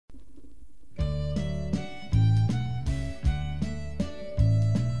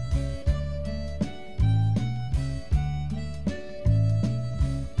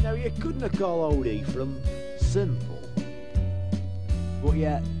You couldn't call old Ephraim simple, but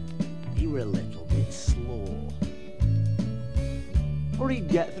yet he were a little bit slow. For he'd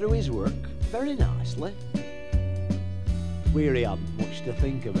get through his work very nicely, where he hadn't much to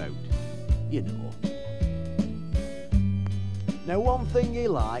think about, you know. Now one thing he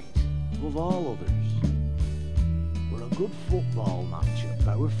liked above all others were a good football match at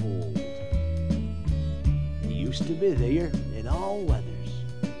Bowerfold. He used to be there in all weathers,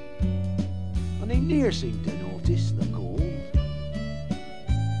 and he near seemed to notice the cold.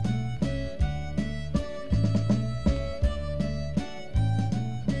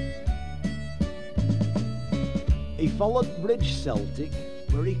 He followed Bridge Celtic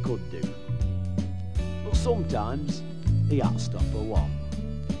where he could do, but sometimes he had to stop at one.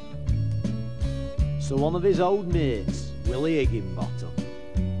 So one of his old mates, Willie Higginbottom,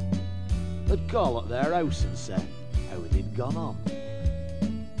 would call at their house and say how they'd gone on.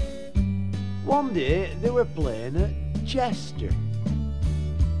 One day they were playing at Chester.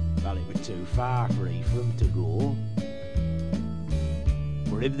 Well, it was too far for Ephraim to go.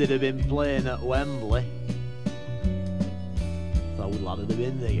 But if they'd have been playing at Wembley, the old lad would have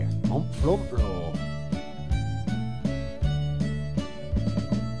been there, on front row.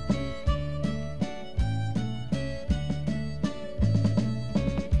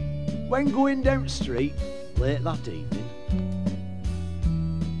 When going down the street late that evening,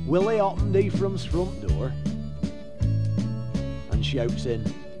 Willie opened Ephraim's front door and shouts in,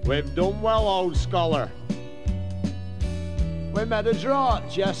 "We've done well, old scholar. We made a draw at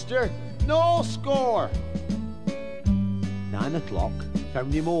Chester, no score." 9 o'clock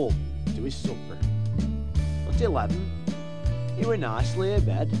found him home to his supper. At 11, he were nicely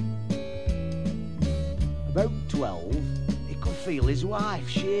abed. About 12, he could feel his wife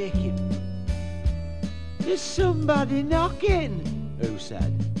shaking. "There's somebody knocking," who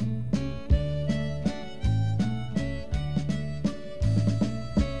said.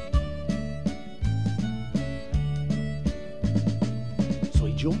 So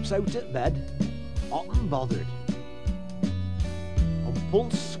he jumps out of bed, hot and bothered, and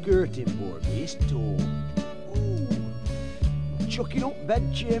pulls skirting board with his toe. Ooh. Chucking up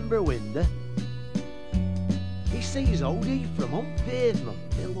bedchamber window, he sees old Ephraim on pavement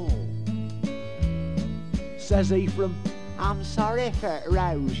below. Says Ephraim, "I'm sorry for to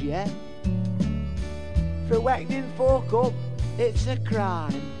rouse you. For waking folk up, it's a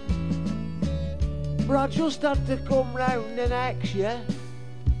crime. But I just had to come round and ask you,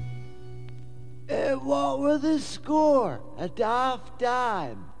 what were the score at half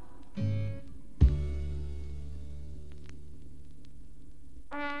time?"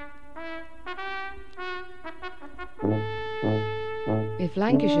 If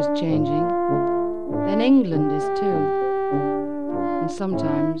Lancashire's changing, then England is too. And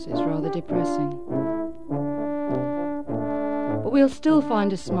sometimes it's rather depressing. But we'll still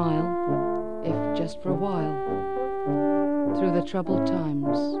find a smile, if just for a while, through the troubled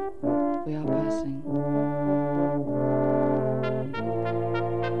times we are passing.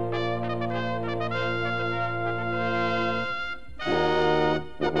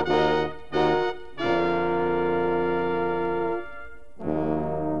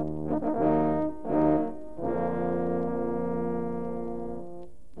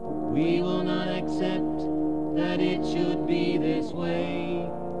 We will not accept that it should be this way.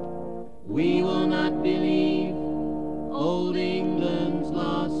 We will not believe old England's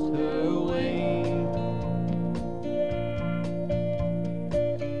lost her way.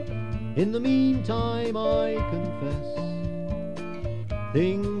 In the meantime, I confess,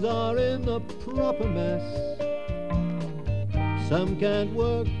 things are in the proper mess. Some can't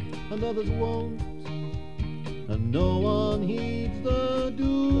work and others won't, and no one heeds the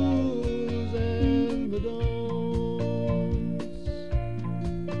do's and the don'ts.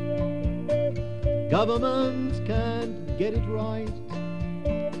 Governments can't get it right.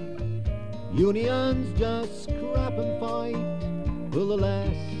 Unions just scrap and fight. Will the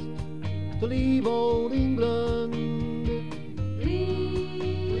last to leave old England?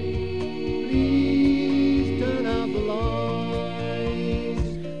 Please turn out the lights.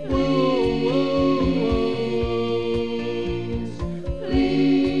 Whoa, whoa, whoa.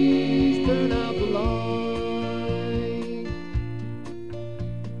 Please turn out the lights.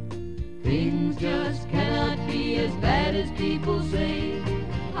 Things just cannot be as bad as people say.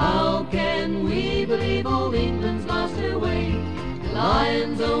 How can we believe old England's lost her way? The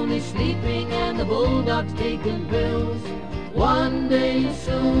lion's only sleeping and the bulldog's taking pills. One day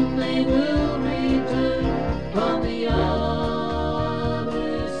soon they will return from the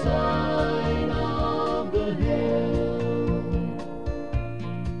other side of the hill.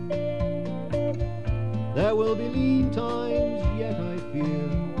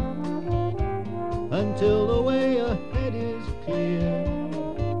 till the way ahead is clear.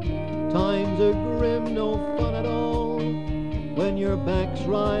 Times are grim, no fun at all, when your back's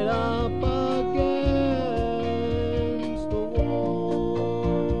right up against the wall.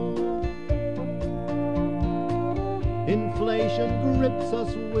 Inflation grips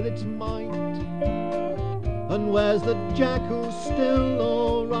us with its might, and where's the jack who's still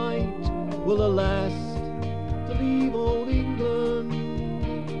alright? Will the last to leave old England?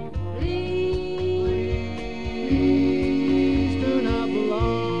 Please turn out the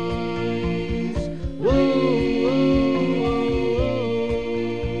lights. Whoa, whoa, whoa.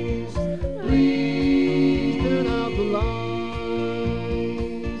 Please turn out the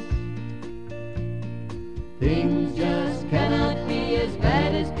lights. Things just cannot be as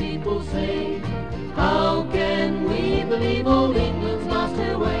bad as people say. How can we believe old England's lost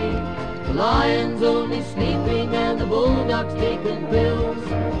her way? The lion's only sleeping and the bulldog's taking pills.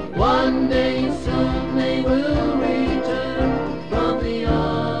 One day soon they will return from the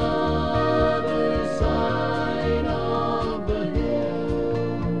other side of the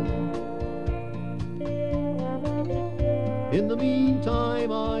hill. In the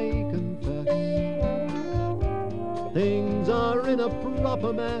meantime, I confess, things are in a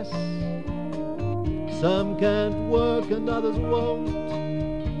proper mess. Some can't work and others won't,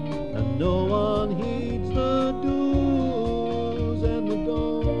 and no one heeds the do's and the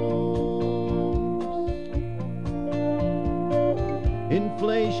don'ts.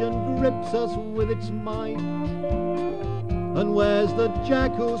 Inflation grips us with its might, and where's the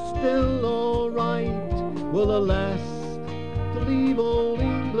jack who's still alright? Will the last to leave old